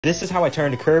This is how I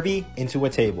turned Kirby into a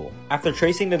table. After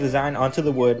tracing the design onto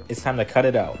the wood, it's time to cut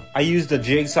it out. I used a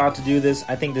jigsaw to do this.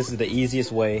 I think this is the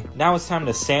easiest way. Now it's time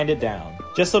to sand it down,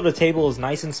 just so the table is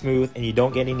nice and smooth and you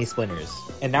don't get any splinters.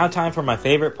 And now time for my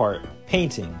favorite part,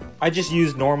 painting. I just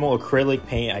used normal acrylic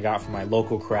paint I got from my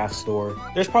local craft store.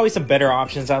 There's probably some better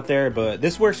options out there, but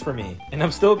this works for me. And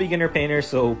I'm still a beginner painter,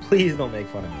 so please don't make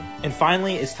fun of me. And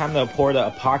finally, it's time to pour the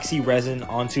epoxy resin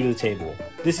onto the table.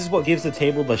 This is what gives the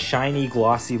table the shiny,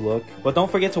 glossy look, but don't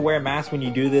forget to wear a mask when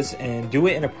you do this and do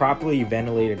it in a properly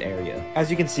ventilated area. As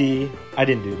you can see, I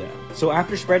didn't do that. So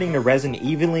after spreading the resin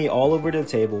evenly all over the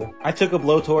table, I took a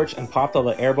blowtorch and popped all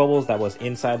the air bubbles that was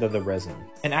inside of the resin.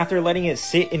 And after letting it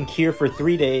sit and cure for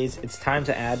 3 days, it's time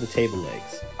to add the table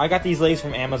legs. I got these legs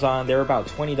from Amazon. They were about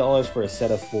 $20 for a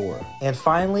set of 4. And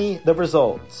finally, the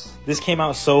results. This came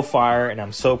out so fire and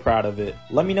I'm so proud of it.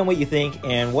 Let me know what you think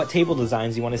and what table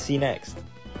designs you want to see next.